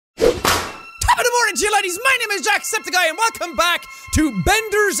morning to you ladies, my name is Jacksepticeye and welcome back to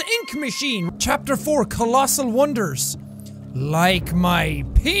Bender's Ink Machine. Chapter 4, Colossal Wonders. Like my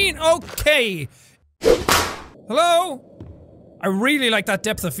okay. Hello? I really like that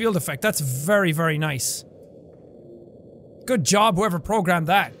depth of field effect, that's very, very nice. Good job whoever programmed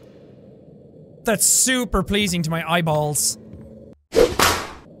that. That's super pleasing to my eyeballs.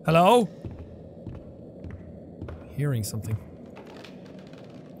 Hello? Hearing something.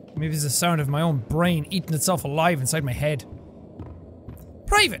 Maybe it's the sound of my own brain eating itself alive inside my head.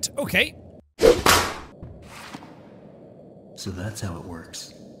 Private, okay. So that's how it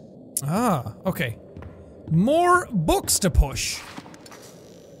works. Ah, okay. More books to push.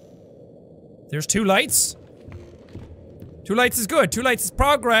 There's 2 lights. 2 lights is good. 2 lights is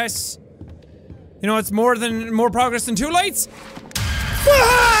progress. You know, it's more progress than 2 lights. 3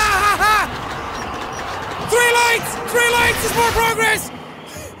 lights! 3 lights is more progress!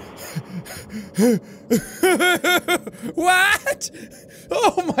 What?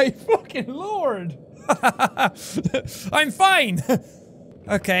 Oh my fucking lord! I'm fine!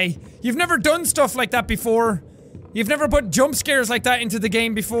 Okay, you've never done stuff like that before. You've never put jump scares like that into the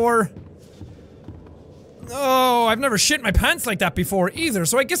game before. Oh, I've never shit my pants like that before either,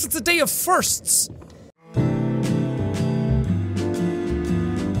 so I guess it's a day of firsts.